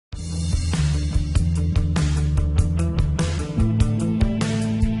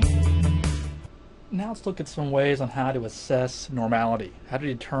let's look at some ways on how to assess normality, how to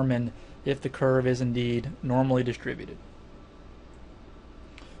determine if the curve is indeed normally distributed.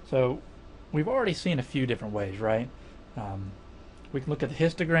 So we've already seen a few different ways, right? We can look at the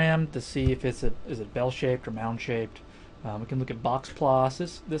histogram to see if is it bell-shaped or mound-shaped. We can look at box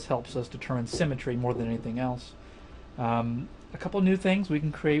plots. This helps us determine symmetry more than anything else. A couple new things. We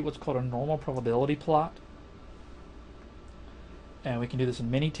can create what's called a normal probability plot. And we can do this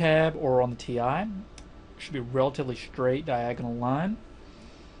in Minitab or on the TI. It should be a relatively straight diagonal line.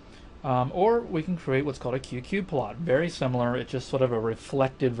 Or we can create what's called a QQ plot. Very similar. It's just sort of a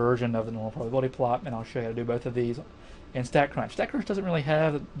reflected version of the normal probability plot, and I'll show you how to do both of these in StatCrunch. StatCrunch doesn't really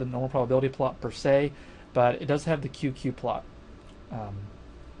have the normal probability plot per se, but it does have the QQ plot. And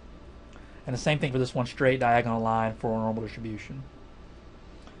the same thing for this one, straight diagonal line for a normal distribution.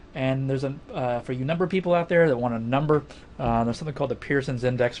 And there's for you number people out there that want a number, there's something called the Pearson's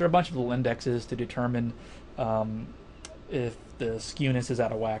Index. There are a bunch of little indexes to determine if the skewness is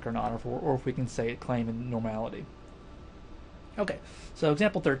out of whack or not, or if we can claim normality. Okay, so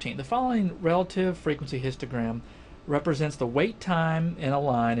example 13. The following relative frequency histogram represents the wait time in a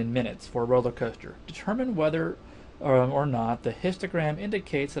line in minutes for a roller coaster. Determine whether or not the histogram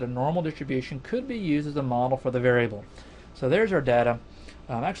indicates that a normal distribution could be used as a model for the variable. So there's our data.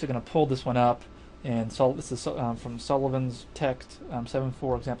 I'm actually going to pull this one up, and this is from Sullivan's text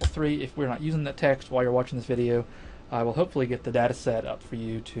 7.4 example 3. If we're not using that text while you're watching this video, I will hopefully get the data set up for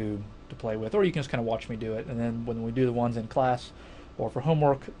you to play with, or you can just kind of watch me do it, and then when we do the ones in class or for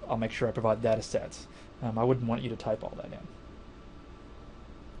homework, I'll make sure I provide data sets. I wouldn't want you to type all that in.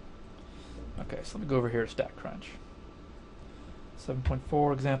 Okay, so let me go over here to StatCrunch.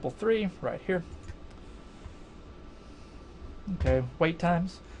 7.4 example 3 right here. Okay, wait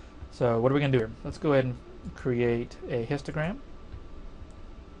times. So what are we going to do here? Let's go ahead and create a histogram.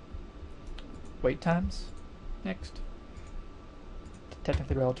 Wait times. Next.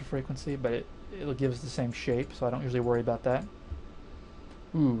 Technically relative frequency, but it'll give us the same shape, so I don't usually worry about that.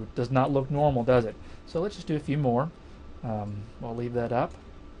 Ooh, it does not look normal, does it? So let's just do a few more. We'll leave that up.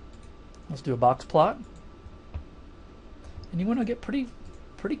 Let's do a box plot. And you want to get pretty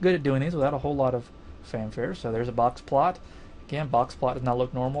good at doing these without a whole lot of fanfare. So there's a box plot. Again, box plot does not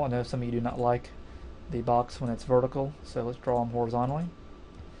look normal. I know some of you do not like the box when it's vertical, so let's draw them horizontally.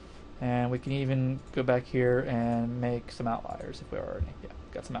 And we can even go back here and make some outliers if we already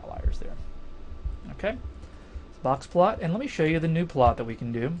got some outliers there. Okay, box plot, and let me show you the new plot that we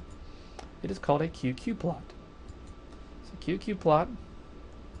can do. It is called a QQ plot. So QQ plot.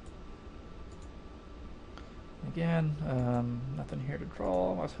 Again, nothing here to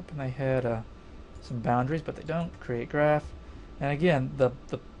draw. I was hoping they had some boundaries, but they don't. Create graph. And again, the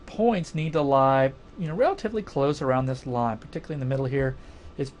points need to lie, relatively close around this line, particularly in the middle here.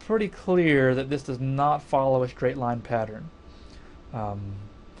 It's pretty clear that this does not follow a straight line pattern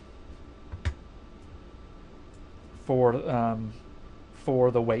for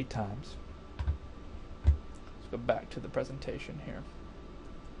the wait times. Let's go back to the presentation here.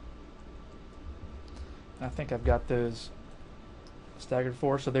 I think I've got those staggered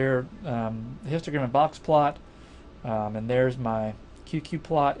for. So they're the histogram and box plot, and there's my QQ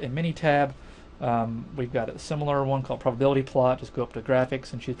plot. In Minitab, we've got a similar one called probability plot. Just go up to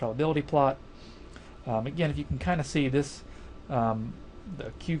graphics and choose probability plot. Again, if you can kind of see this,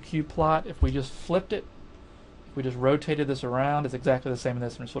 the QQ plot, if we just flipped it, if we just rotated this around, it's exactly the same in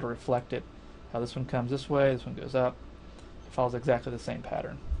this one. Sort of reflect it. How this one comes this way, this one goes up. It follows exactly the same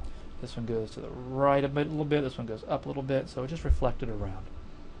pattern. This one goes to the right a little bit, this one goes up a little bit, so it just reflected around.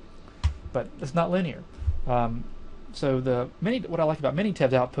 But it's not linear. So what I like about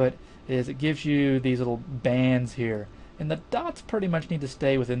Minitab's output is it gives you these little bands here. And the dots pretty much need to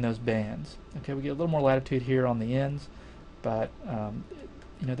stay within those bands. Okay, we get a little more latitude here on the ends, but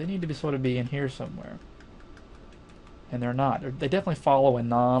they need to be in here somewhere. And they're not. They definitely follow a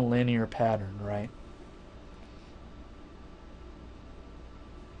non-linear pattern, right?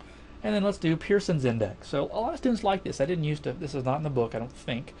 And then let's do Pearson's Index. So a lot of students like this. This is not in the book, I don't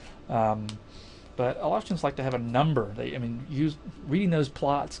think. But a lot of students like to have a number. Reading those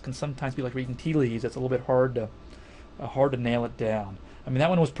plots can sometimes be like reading tea leaves. It's a little bit hard to nail it down. That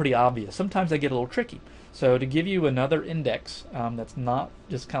one was pretty obvious. Sometimes they get a little tricky. So to give you another index that's not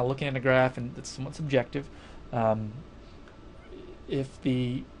just kind of looking at a graph and it's somewhat subjective, if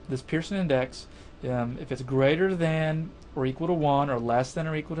this Pearson index, if it's greater than or equal to 1 or less than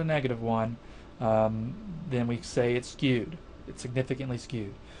or equal to -1, then we say it's skewed. It's significantly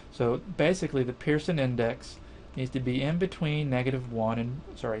skewed. So basically the Pearson index needs to be in between -1 and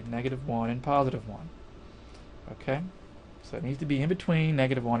 +1. Okay? So it needs to be in between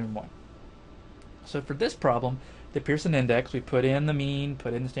 -1 and 1. So for this problem, the Pearson index, we put in the mean,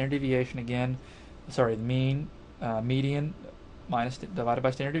 put in the standard deviation again, sorry, the mean, median minus divided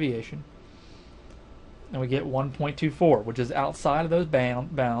by standard deviation, and we get 1.24, which is outside of those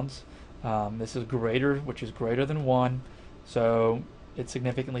bounds. This is greater, which is greater than 1, so it's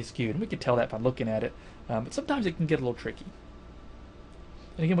significantly skewed. And we can tell that by looking at it, but sometimes it can get a little tricky.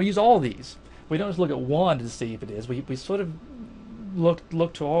 And again, we use all these. We don't just look at one to see if it is. We sort of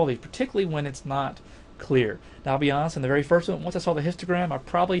look to all these, particularly when it's not clear. Now, I'll be honest, in the very first one, once I saw the histogram, I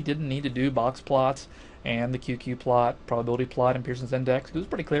probably didn't need to do box plots and the QQ plot, probability plot, and Pearson's index, because it was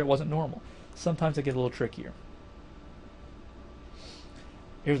pretty clear it wasn't normal. Sometimes it gets a little trickier.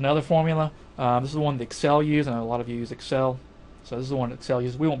 Here's another formula. This is the one that Excel uses. I know a lot of you use Excel. So this is the one that Excel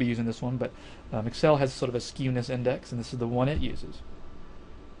uses. We won't be using this one, but Excel has sort of a skewness index, and this is the one it uses.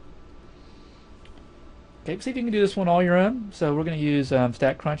 Okay, see if you can do this one all your own. So we're going to use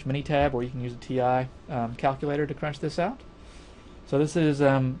StatCrunch Minitab, or you can use a TI calculator to crunch this out. So this is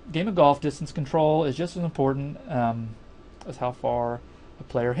game of golf. Distance control is just as important as how far a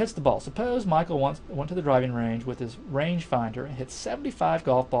player hits the ball. Suppose Michael went to the driving range with his rangefinder and hit 75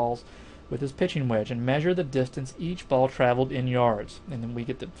 golf balls with his pitching wedge and measure the distance each ball traveled in yards. And then we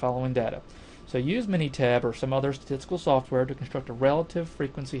get the following data. So use Minitab or some other statistical software to construct a relative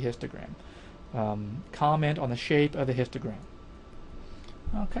frequency histogram. Comment on the shape of the histogram.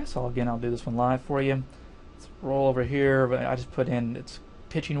 Okay, so again, I'll do this one live for you. Let's roll over here. I just put in its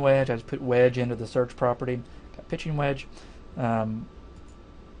pitching wedge. I just put wedge into the search property. Got pitching wedge. Go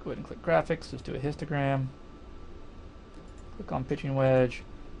ahead and click graphics. Just do a histogram. Click on pitching wedge,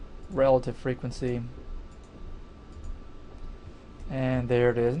 relative frequency, and there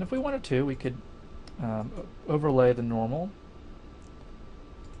it is. And if we wanted to, we could overlay the normal.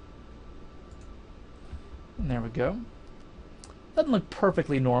 And there we go. Doesn't look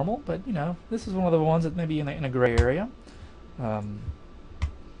perfectly normal, but you know, this is one of the ones that may be in a gray area.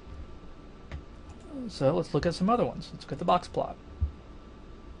 So let's look at some other ones. Let's look at the box plot.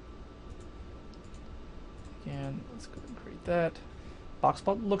 Again, let's go ahead and create that. Box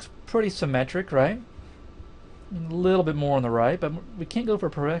plot looks pretty symmetric, right? I mean, a little bit more on the right, but we can't go for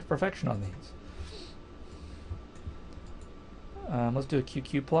perfection on these. Let's do a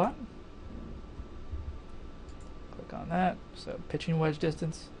QQ plot. Click on that. So pitching wedge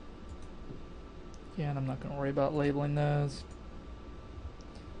distance. Again, I'm not going to worry about labeling those.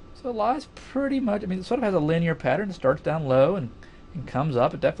 So it lies pretty much, I mean, it sort of has a linear pattern. It starts down low and comes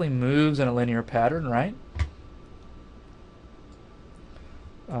up. It definitely moves in a linear pattern, right?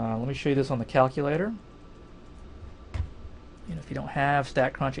 Let me show you this on the calculator. You know, if you don't have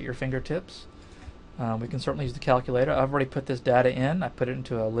StatCrunch at your fingertips, we can certainly use the calculator. I've already put this data in. I put it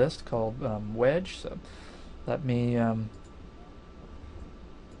into a list called wedge. So let me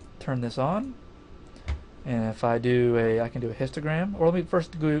turn this on. And if I do I can do a histogram. Or let me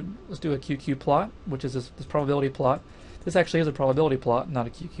first let's do a QQ plot, which is this probability plot. This actually is a probability plot, not a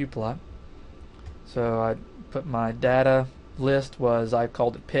QQ plot. So I put my data list was, I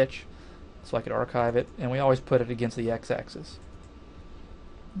called it pitch, so I could archive it, and we always put it against the x-axis.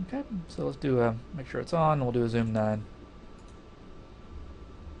 Okay, so let's do make sure it's on, and we'll do a zoom 9.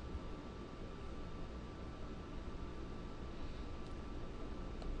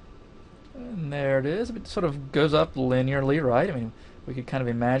 And there it is. It sort of goes up linearly, right? I mean, we could kind of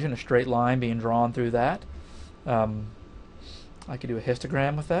imagine a straight line being drawn through that. I could do a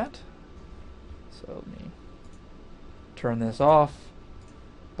histogram with that. So let me turn this off,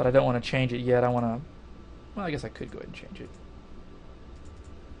 but I don't want to change it yet. I want to, well, I guess I could go ahead and change it.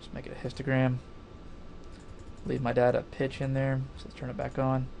 Just make it a histogram. Leave my data pitch in there. So let's turn it back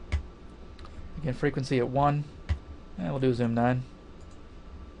on. Again, frequency at 1, and we'll do zoom 9.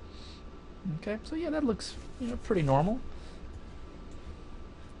 Okay, so yeah, that looks, you know, pretty normal.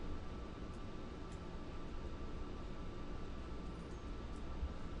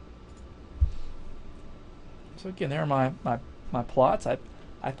 So again, there are my plots.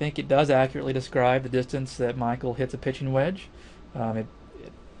 I think it does accurately describe the distance that Michael hits a pitching wedge.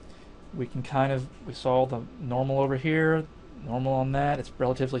 We can kind of, we saw the normal over here, normal on that. It's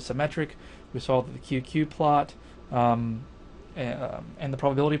relatively symmetric. We saw the QQ plot, and the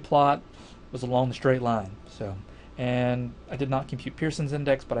probability plot was along the straight line. So, and I did not compute Pearson's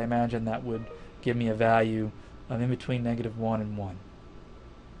index, but I imagine that would give me a value in between -1 and 1.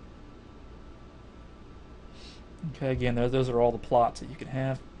 Okay, again, those are all the plots that you can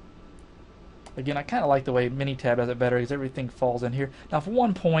have. Again, I kind of like the way Minitab does it better because everything falls in here. Now, if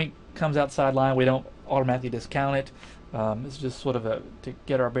one point comes outside line, we don't automatically discount it. It's just sort of to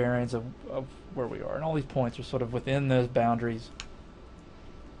get our bearings of where we are. And all these points are sort of within those boundaries.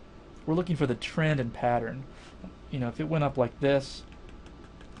 we're looking for the trend and pattern. You know, if it went up like this,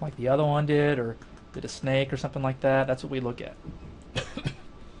 like the other one did, or did a snake or something like that, that's what we look at.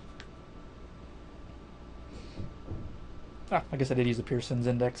 I guess I did use the Pearson's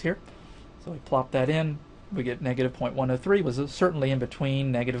index here. So we plop that in. We get negative 0.103, was certainly in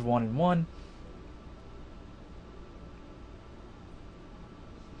between negative 1 and 1.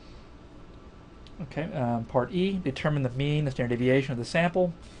 Okay, part E, determine the mean, the standard deviation of the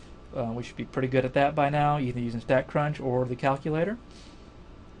sample. We should be pretty good at that by now, either using StatCrunch or the calculator.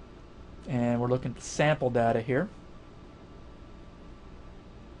 And we're looking at the sample data here.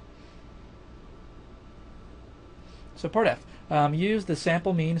 So part F, use the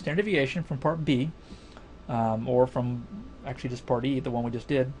sample mean standard deviation from part B, or from actually just part E, the one we just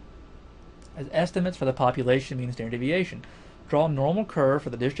did, as estimates for the population mean standard deviation. Draw a normal curve for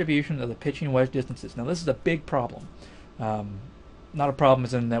the distribution of the pitching wedge distances. Now this is a big problem. Not a problem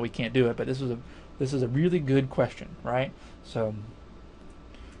as in that we can't do it, but this is a really good question, right? So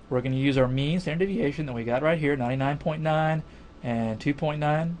we're going to use our mean standard deviation that we got right here, 99.9 and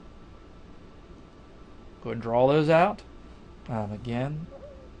 2.9. Go ahead and draw those out. Again,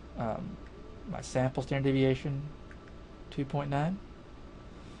 my sample standard deviation, 2.9.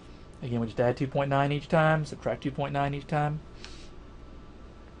 Again, we just add 2.9 each time, subtract 2.9 each time,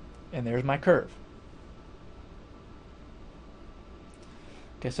 and there's my curve.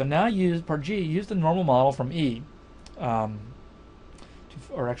 Okay, so now use part G, use the normal model from E, or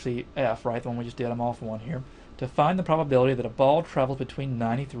actually F, right, the one we just did, I'm off one here, to find the probability that a ball travels between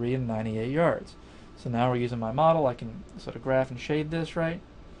 93 and 98 yards. So now we're using my model. I can sort of graph and shade this, right?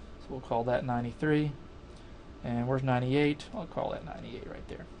 So we'll call that 93. And where's 98? I'll call that 98 right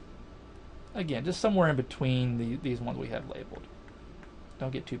there. Again, just somewhere in between these ones we have labeled.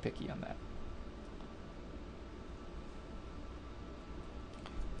 Don't get too picky on that.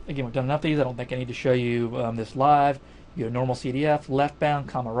 Again, we've done enough of these. I don't think I need to show you this live. You go normal CDF, left bound,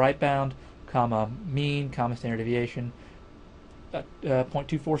 comma right bound, comma mean, comma standard deviation.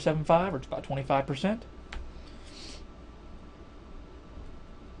 0.2475, or it's about 25%.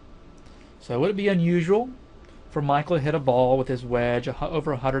 So would it be unusual for Michael to hit a ball with his wedge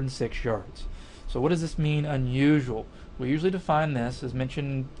over 106 yards? So what does this mean, unusual? We usually define this, as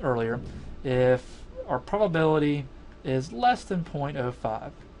mentioned earlier, if our probability is less than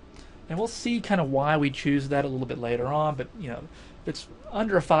 0.05. And we'll see kind of why we choose that a little bit later on, but you know, if it's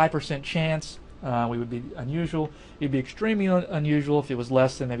under a 5% chance, we would be unusual. It'd be extremely unusual if it was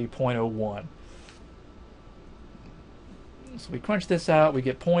less than maybe 0.01. So we crunch this out, we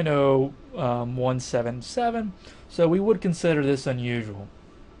get 0.0177. So we would consider this unusual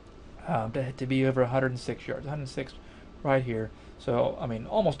to be over 106 yards. 106 right here. So I mean,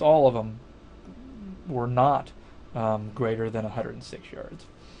 almost all of them were not greater than 106 yards.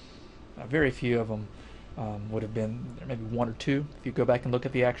 Very few of them would have been maybe one or two. If you go back and look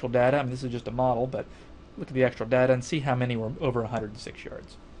at the actual data, I mean, this is just a model, but look at the actual data and see how many were over 106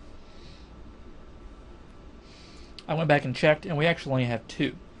 yards. I went back and checked, and we actually only have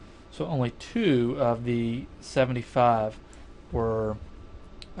 2. So only 2 of the 75 were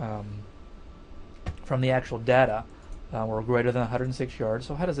from the actual data were greater than 106 yards.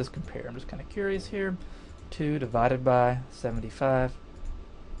 So how does this compare? I'm just kind of curious here. 2 divided by 75.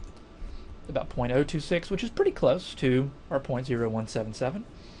 About 0.026, which is pretty close to our 0.0177.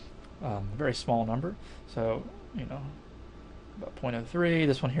 Very small number. So, you know, about 0.03.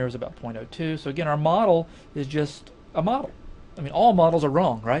 This one here is about 0.02. So again, our model is just a model. I mean, all models are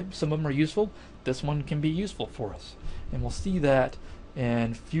wrong, right? Some of them are useful. This one can be useful for us. And we'll see that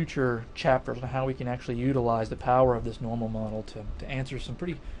in future chapters on how we can actually utilize the power of this normal model to answer some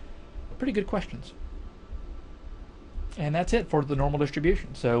pretty good questions. And that's it for the normal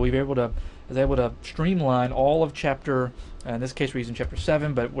distribution. So we've was able to streamline all of chapter, in this case we're using chapter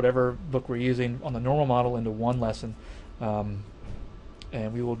 7, but whatever book we're using on the normal model into one lesson. And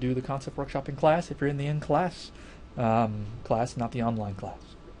we will do the concept workshop in class if you're in the in-class class, not the online class.